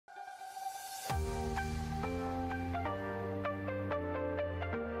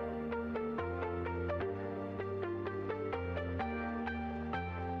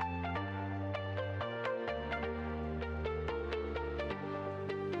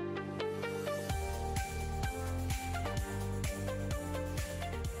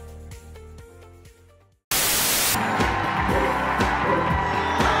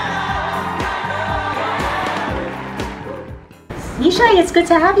Yishai, it's good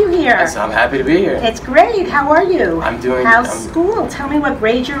to have you here. Yes, I'm happy to be here. It's great. How are you? I'm doing. How's school? Tell me what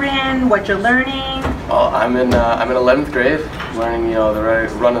grade you're in, what you're learning. Well, I'm in 11th grade, learning the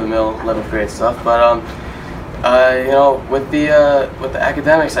run-of-the-mill 11th grade stuff. But with the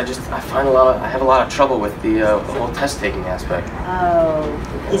academics, I have a lot of trouble with the whole test taking aspect. Oh,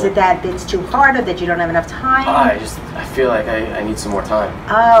 is it that it's too hard or that you don't have enough time? I feel like I need some more time.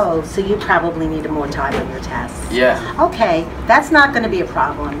 Oh, so you probably need more time on your tests. Yeah. Okay, that's not going to be a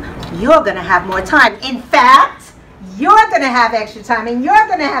problem. You're going to have more time. In fact, you're going to have extra time, and you're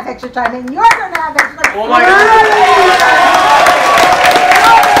going to have extra time, and you're going to have extra time. Oh my God!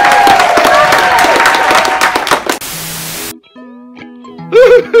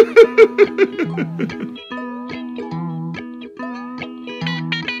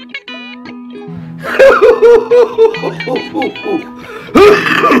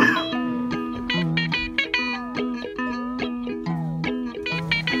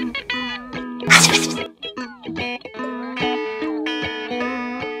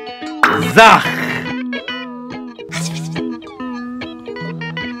 Zach!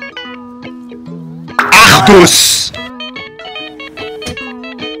 Achdus!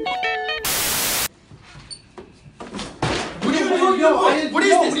 What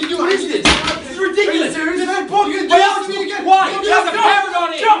is this? This is ridiculous. Why? You have a parrot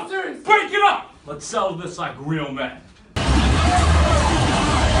on it. Jump! Break it up! Let's sell this like real men.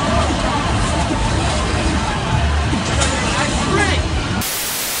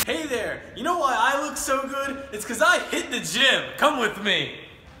 Hey there, you know why I look so good? It's because I hit the gym. Come with me.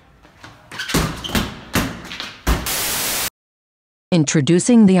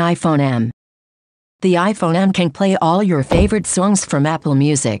 Introducing the iPhone M. The iPhone M can play all your favorite songs from Apple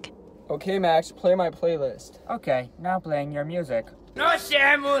Music. Okay, Max, play my playlist. Okay, now playing your music. No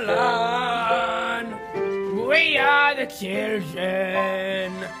Shamulan, we are the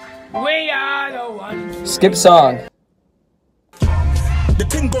children, we are the ones. Skip song.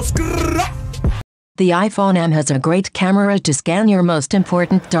 The iPhone M has a great camera to scan your most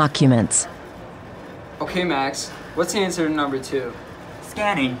important documents. Okay, Max, what's the answer to number 2?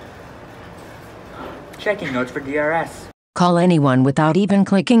 Scanning. Checking notes for DRS. Call anyone without even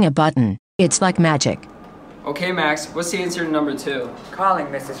clicking a button. It's like magic. Okay, Max, what's the answer to number 2? Calling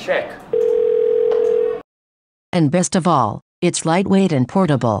Mrs. Schick. And best of all, it's lightweight and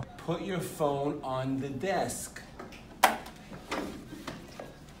portable. Put your phone on the desk.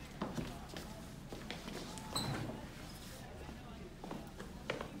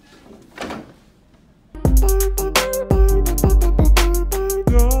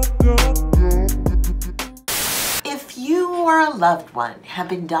 If you or a loved one have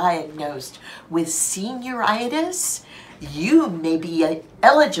been diagnosed with senioritis, you may be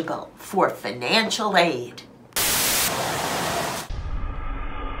eligible for financial aid.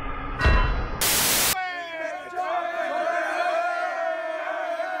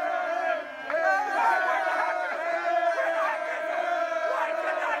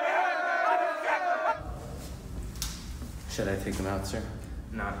 Should I take them out, sir?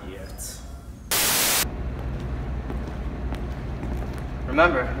 Not yet.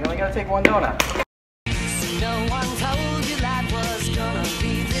 Remember, you only gotta take one donut. No one told you life was gonna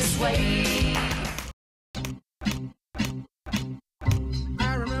be this way.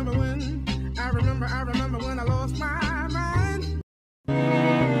 I remember when I lost my mind.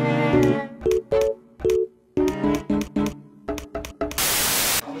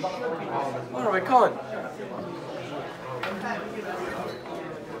 What are we calling?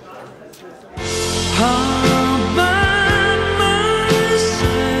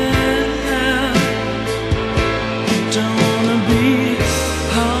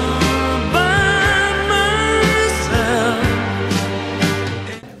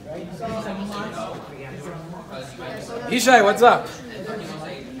 Yishai, what's up?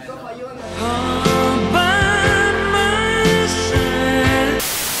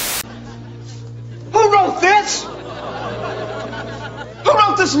 Who wrote this? Who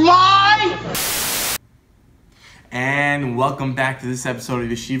wrote this lie? And welcome back to this episode of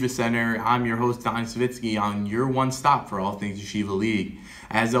Yeshiva Center. I'm your host, Don Savitsky, on your one stop for all things Yeshiva League.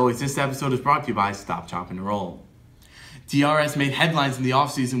 As always, this episode is brought to you by Stop, Chop, and Roll. DRS made headlines in the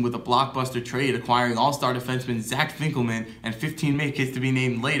offseason with a blockbuster trade acquiring all-star defenseman Zach Finkelman and 15 make-kits to be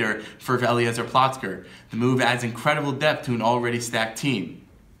named later for Eliezer Plotzker. The move adds incredible depth to an already stacked team.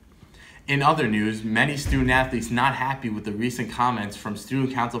 In other news, many student-athletes not happy with the recent comments from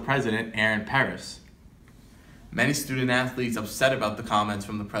Student Council President Aaron Perris. Many student-athletes upset about the comments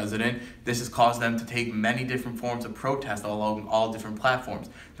from the president. This has caused them to take many different forms of protest along all different platforms,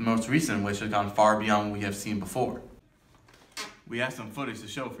 the most recent of which has gone far beyond what we have seen before. We have some footage to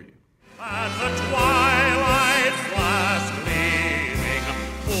show for you. As the twilight's last gleaming,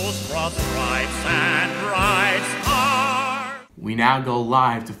 full stripes and bright stars. We now go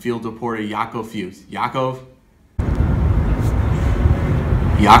live to field reporter Yaakov Fuse. Yaakov?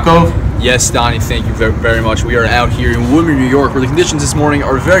 Yaakov? Yes, Donnie, thank you very, very much. We are out here in Woodmere, New York, where the conditions this morning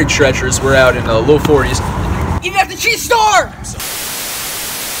are very treacherous. We're out in the low 40s. Even at the cheese store!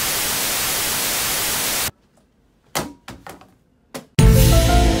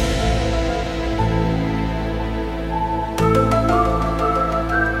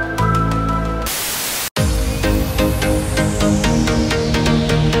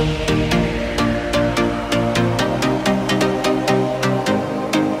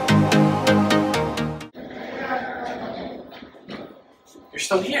 You're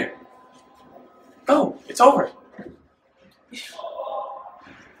still here. Go. It's over.